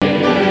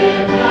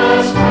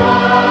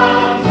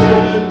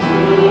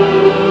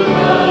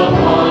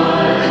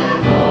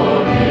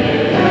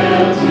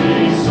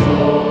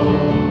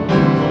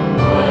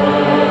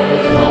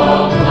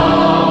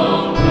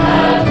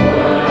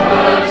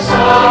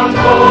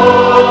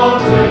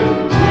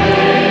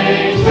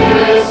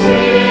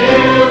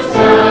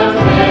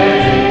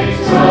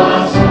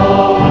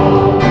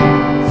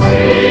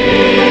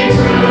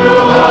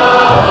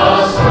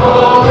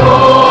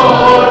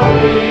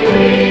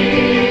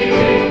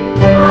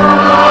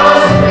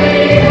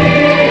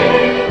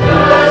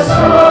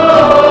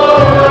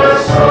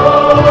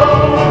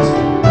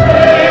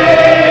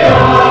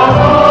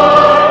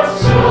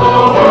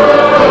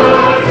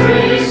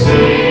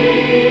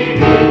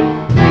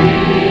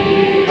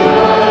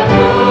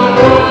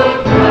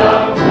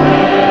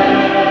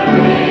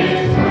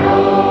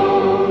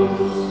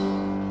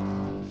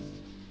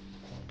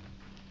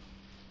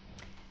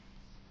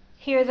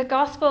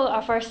Gospel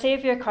of our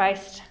Saviour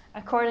Christ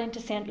according to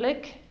St.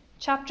 Luke,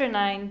 chapter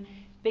 9,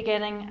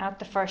 beginning at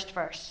the first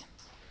verse.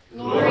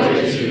 Glory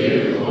to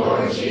you,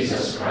 Lord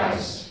Jesus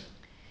Christ.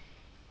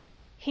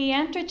 He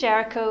entered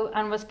Jericho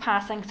and was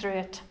passing through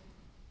it.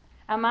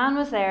 A man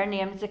was there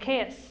named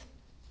Zacchaeus.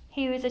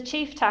 He was a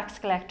chief tax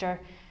collector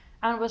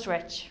and was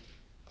rich.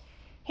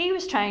 He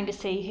was trying to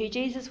see who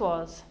Jesus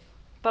was,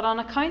 but on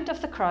account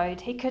of the crowd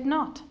he could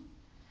not,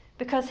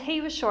 because he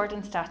was short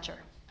in stature.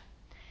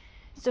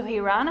 So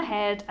he ran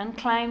ahead and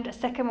climbed a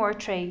sycamore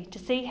tree to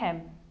see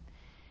him,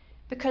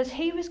 because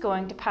he was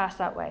going to pass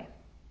that way.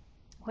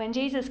 When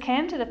Jesus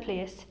came to the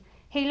place,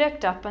 he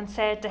looked up and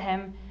said to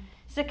him,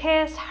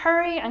 "Zacchaeus,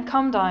 hurry and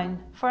come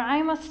down, for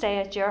I must stay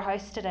at your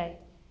house today."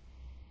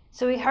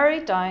 So he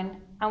hurried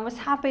down and was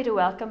happy to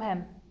welcome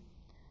him.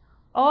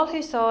 All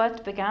who saw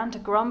it began to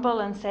grumble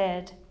and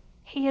said,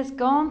 "He has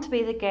gone to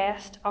be the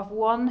guest of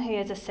one who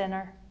is a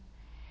sinner."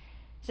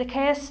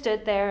 Zacchaeus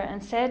stood there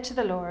and said to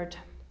the Lord,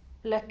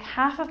 "Look,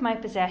 half of my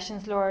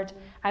possessions, Lord,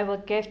 I will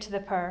give to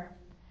the poor.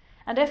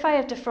 And if I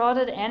have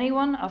defrauded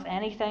anyone of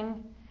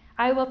anything,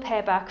 I will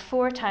pay back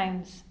 4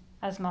 times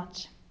as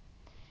much."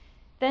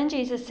 Then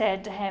Jesus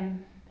said to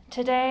him,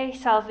 "Today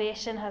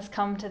salvation has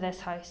come to this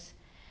house,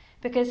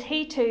 because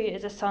he too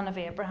is a son of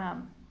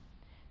Abraham.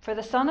 For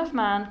the Son of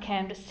Man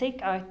came to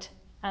seek out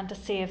and to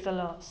save the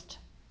lost."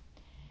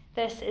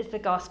 This is the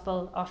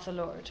gospel of the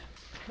Lord.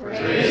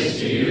 Praise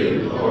to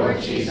you, Lord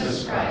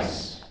Jesus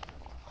Christ.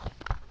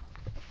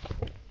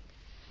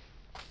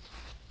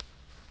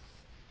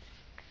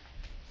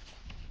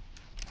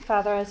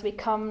 Father, as we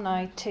come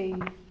now to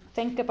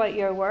think about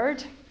your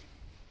word,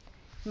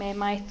 may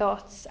my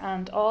thoughts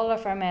and all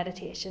of our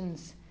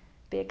meditations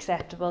be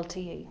acceptable to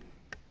you.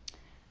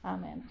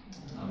 Amen.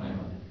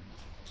 Amen.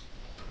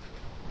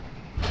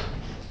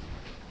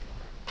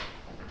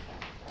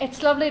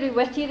 It's lovely to be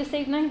with you this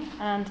evening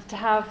and to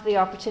have the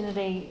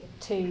opportunity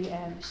to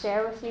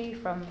share with you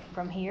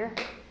from here.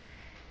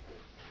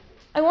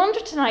 I wonder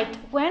tonight,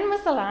 when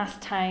was the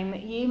last time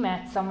you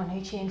met someone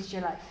who changed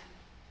your life?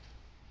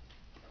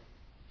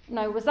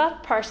 Now, was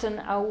that person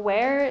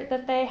aware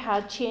that they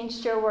had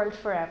changed your world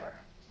forever?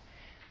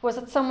 Was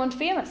it someone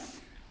famous?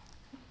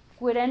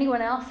 Would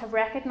anyone else have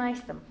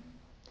recognised them?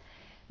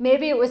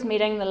 Maybe it was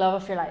meeting the love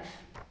of your life,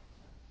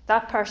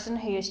 that person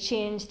who has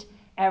changed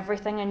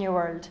everything in your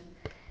world.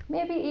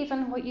 Maybe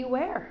even what you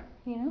wear,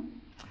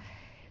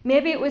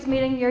 Maybe it was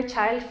meeting your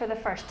child for the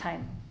first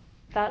time,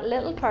 that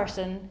little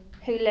person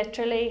who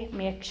literally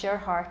makes your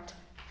heart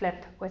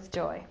flip with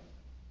joy.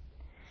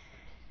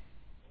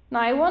 Now,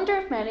 I wonder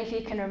if many of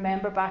you can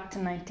remember back to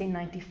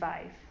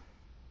 1995.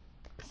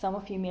 Some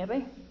of you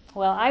maybe.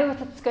 Well, I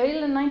was at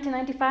school in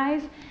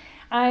 1995.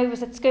 I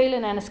was at school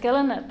in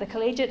Enniskillen, at the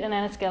Collegiate in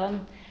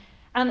Enniskillen.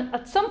 And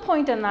at some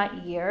point in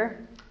that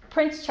year,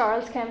 Prince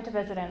Charles came to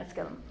visit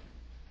Enniskillen.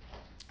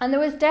 And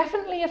there was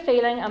definitely a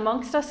feeling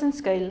amongst us in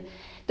school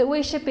that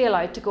we should be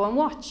allowed to go and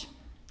watch.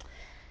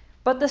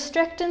 But the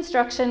strict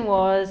instruction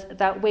was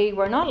that we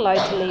were not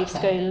allowed to leave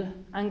school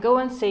and go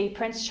and see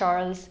Prince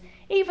Charles,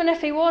 even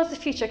if he was the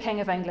future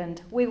King of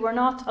England. We were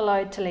not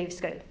allowed to leave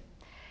school.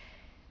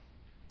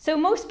 So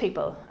most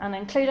people, and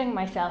including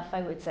myself,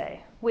 I would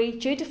say, we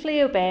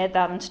dutifully obeyed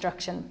that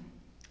instruction.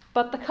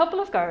 But the couple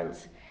of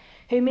girls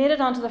who made it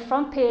onto the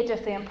front page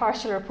of the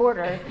Impartial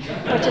Reporter,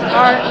 which is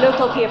our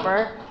local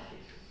paper,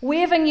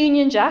 waving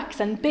Union Jacks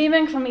and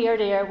beaming from ear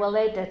to ear, well,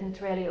 they didn't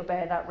really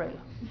obey that rule.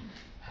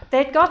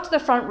 They'd got to the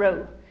front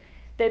row.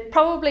 They'd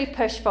probably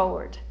pushed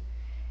forward.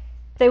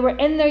 They were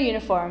in their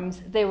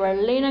uniforms. They were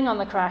leaning on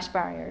the crash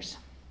barriers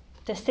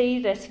to see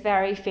this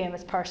very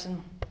famous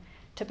person.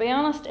 To be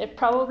honest, it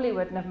probably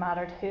wouldn't have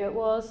mattered who it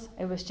was.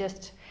 It was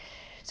just...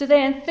 So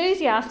they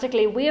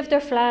enthusiastically waved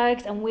their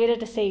flags and waited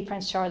to see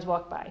Prince Charles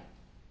walk by.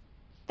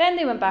 Then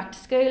they went back to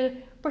school,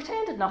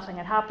 pretended nothing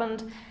had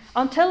happened,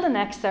 until the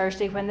next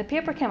Thursday when the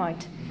paper came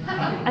out.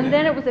 And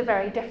then it was a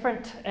very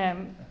different...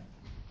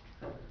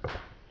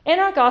 In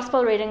our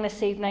Gospel reading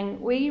this evening,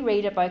 we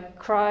read about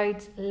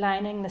crowds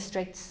lining the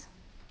streets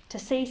to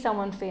see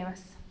someone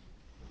famous.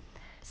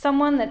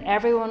 Someone that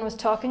everyone was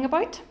talking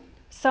about.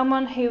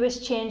 Someone who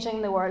was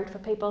changing the world for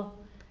people.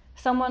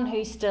 Someone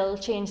who still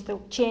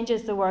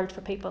changes the world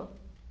for people.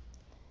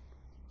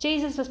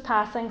 Jesus was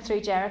passing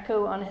through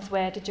Jericho on his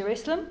way to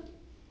Jerusalem.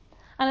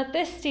 And at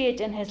this stage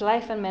in his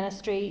life and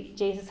ministry,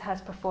 Jesus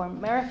has performed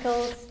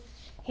miracles.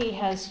 He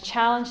has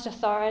challenged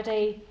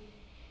authority.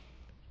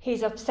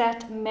 He's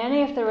upset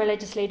many of the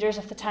religious leaders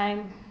of the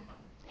time.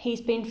 He's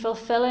been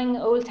fulfilling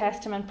Old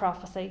Testament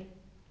prophecy.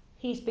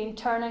 He's been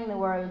turning the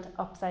world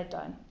upside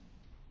down.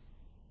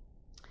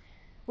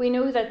 We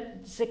know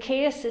that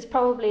Zacchaeus is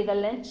probably the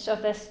lynch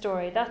of this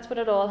story. That's what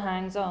it all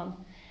hangs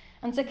on.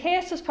 And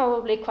Zacchaeus was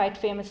probably quite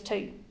famous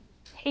too.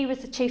 He was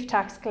the chief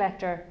tax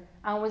collector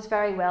and was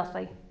very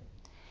wealthy.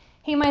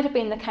 He might have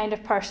been the kind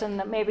of person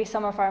that maybe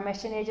some of our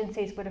mission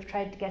agencies would have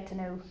tried to get to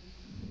know.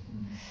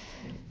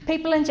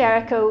 People in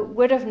Jericho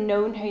would have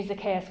known who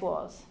Zacchaeus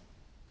was.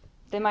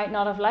 They might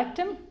not have liked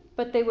him,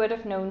 but they would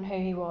have known who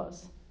he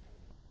was.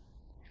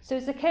 So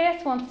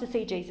Zacchaeus wants to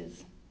see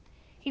Jesus.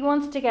 He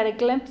wants to get a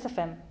glimpse of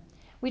him.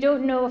 We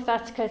don't know if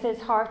that's because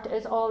his heart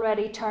is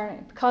already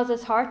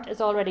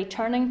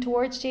turning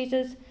towards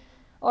Jesus,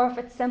 or if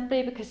it's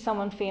simply because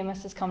someone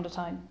famous has come to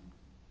town.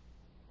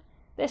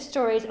 This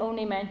story is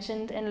only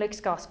mentioned in Luke's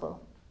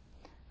Gospel,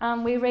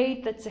 and we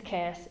read that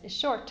Zacchaeus is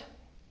short.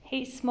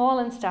 He's small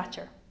in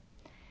stature.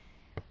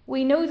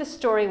 We know the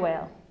story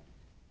well.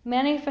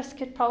 Many of us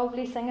could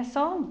probably sing a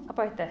song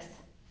about this.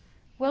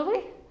 Will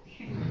we?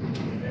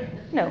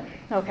 No.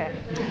 Okay.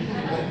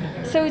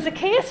 So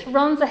Zacchaeus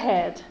runs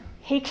ahead.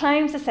 He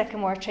climbs a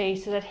sycamore tree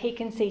so that he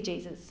can see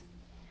Jesus.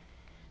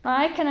 Now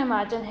I can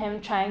imagine him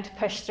trying to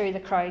push through the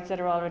crowds that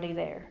are already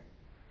there.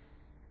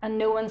 And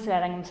no one's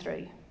letting him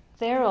through.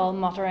 They're all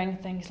muttering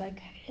things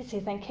like, who does he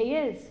think he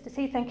is? Does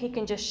he think he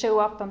can just show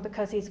up and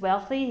because he's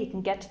wealthy he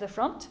can get to the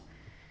front?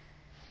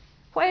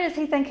 Why does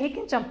he think he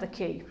can jump the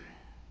queue?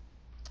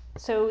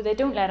 So they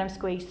don't let him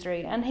squeeze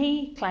through, and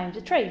he climbs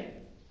a tree.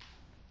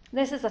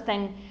 This is a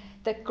thing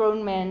that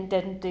grown men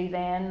didn't do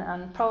then,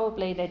 and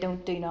probably they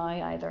don't do now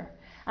either.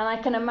 And I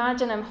can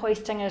imagine him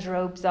hoisting his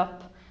robes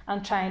up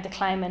and trying to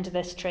climb into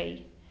this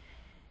tree.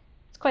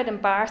 It's quite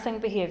embarrassing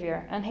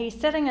behaviour, and he's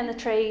sitting in the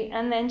tree,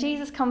 and then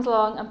Jesus comes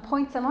along and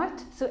points him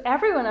out, so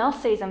everyone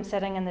else sees him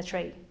sitting in the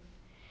tree.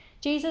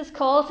 Jesus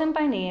calls him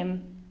by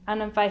name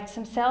and invites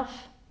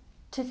himself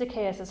to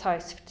Zacchaeus'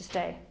 house to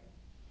stay.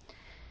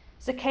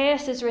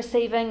 Zacchaeus is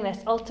receiving this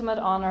ultimate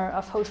honour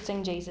of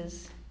hosting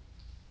Jesus.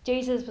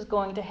 Jesus was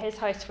going to his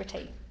house for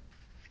tea.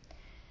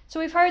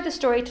 So we've heard the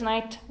story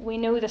tonight. We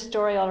know the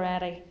story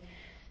already.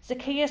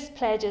 Zacchaeus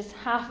pledges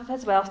half of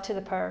his wealth to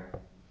the poor.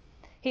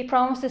 He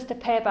promises to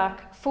pay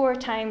back 4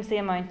 times the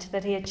amount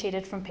that he had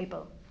cheated from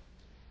people.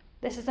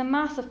 This is a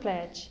massive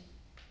pledge.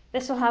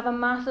 This will have a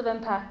massive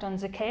impact on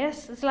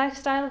Zacchaeus'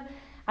 lifestyle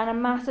and a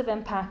massive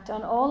impact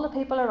on all the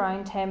people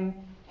around him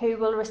who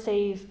will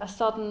receive a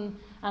sudden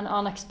and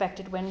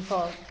unexpected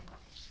windfall.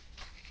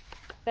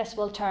 This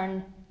will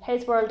turn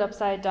his world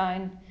upside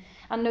down,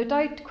 and no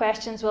doubt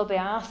questions will be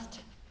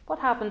asked. What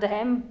happened to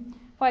him?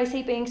 Why is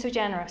he being so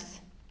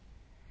generous?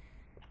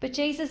 But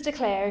Jesus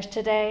declares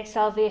today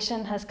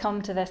salvation has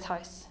come to this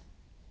house.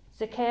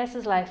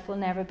 Zacchaeus' life will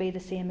never be the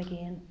same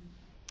again.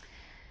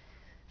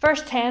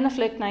 Verse 10 of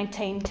Luke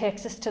 19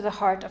 takes us to the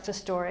heart of the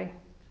story.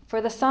 For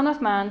the Son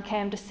of Man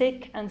came to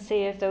seek and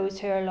save those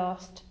who are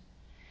lost.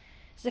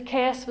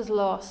 Zacchaeus was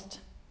lost.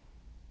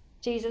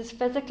 Jesus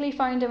physically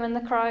found him in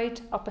the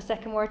crowd up a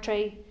sycamore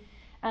tree,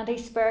 and he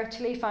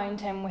spiritually found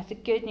him with the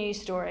good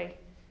news story,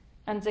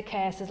 and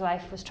Zacchaeus'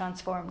 life was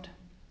transformed.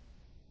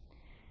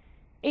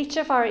 Each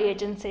of our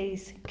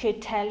agencies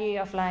could tell you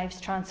of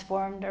lives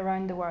transformed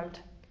around the world.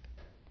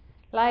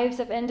 Lives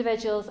of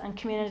individuals and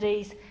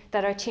communities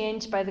that are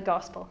changed by the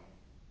gospel.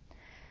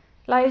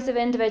 Lives of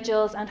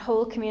individuals and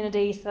whole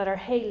communities that are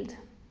healed.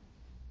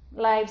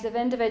 Lives of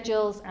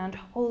individuals and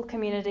whole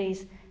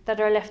communities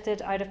that are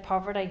lifted out of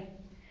poverty.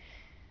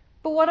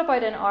 But what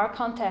about in our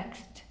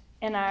context,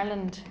 in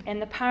Ireland, in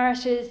the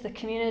parishes, the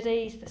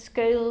communities, the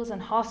schools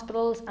and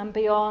hospitals and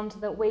beyond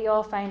that we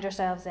all find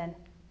ourselves in?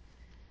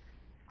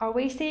 Are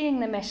we seeing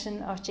the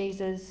mission of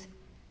Jesus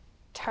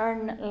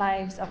turn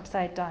lives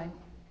upside down?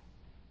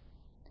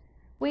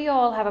 We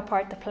all have a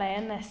part to play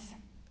in this.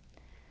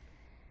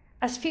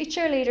 As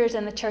future leaders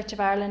in the Church of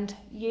Ireland,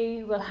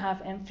 you will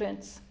have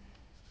influence.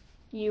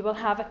 You will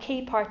have a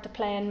key part to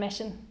play in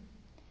mission.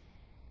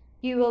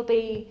 You will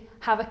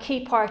have a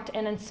key part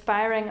in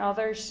inspiring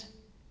others,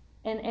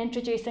 in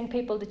introducing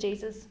people to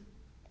Jesus,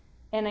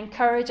 in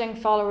encouraging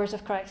followers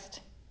of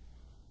Christ,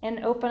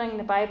 in opening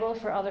the Bible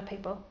for other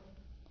people,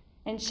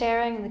 in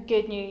sharing the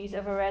good news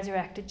of a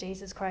resurrected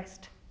Jesus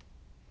Christ.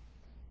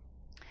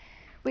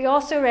 We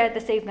also read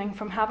this evening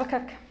from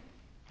Habakkuk,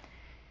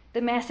 the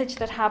message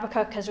that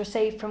Habakkuk has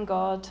received from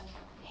God.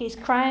 He's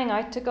crying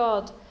out to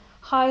God,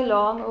 "How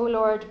long, O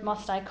Lord,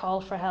 must I call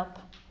for help?"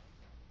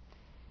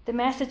 The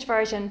Message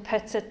version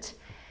puts it,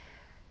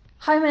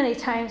 "How many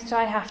times do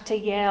I have to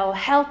yell,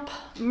 'Help,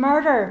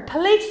 murder,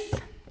 police,'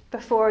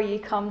 before you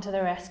come to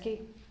the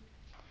rescue?"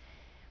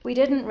 We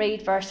didn't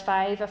read verse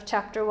 5 of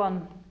chapter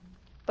 1,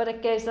 but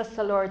it gives us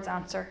the Lord's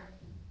answer.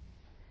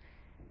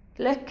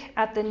 "Look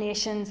at the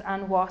nations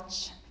and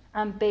watch,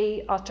 and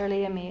be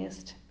utterly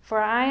amazed,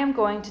 for I am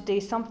going to do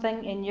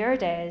something in your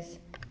days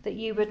that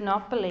you would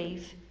not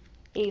believe,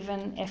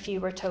 even if you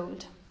were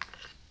told."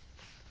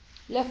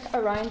 Look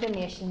around the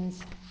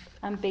nations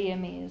and be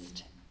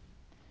amazed.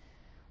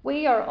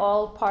 We are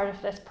all part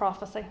of this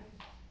prophecy.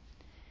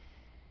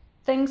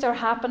 Things are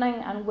happening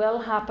and will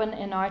happen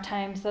in our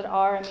times that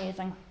are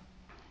amazing.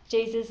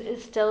 Jesus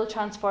is still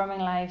transforming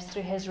lives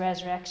through his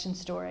resurrection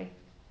story.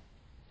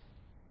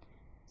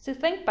 So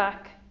think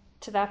back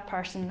to that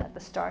person at the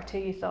start who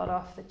you thought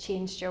of that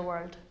changed your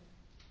world.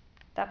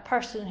 That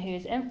person who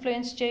has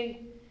influenced you,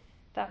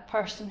 that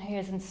person who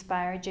has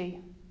inspired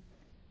you.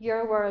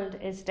 Your world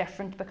is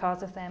different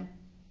because of them.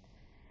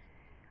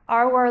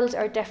 Our worlds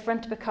are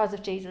different because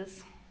of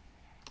Jesus.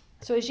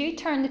 So as you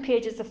turn the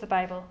pages of the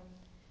Bible,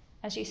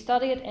 as you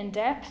study it in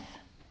depth,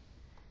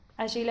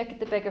 as you look at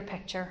the bigger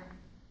picture,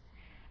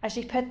 As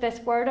you put this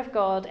word of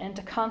God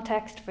into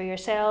context for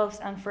yourselves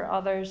and for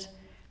others,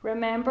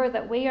 remember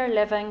that we are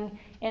living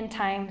in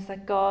times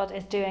that God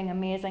is doing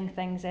amazing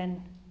things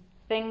in,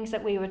 things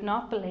that we would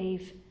not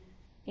believe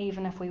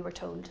even if we were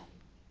told.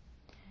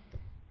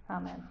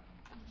 Amen.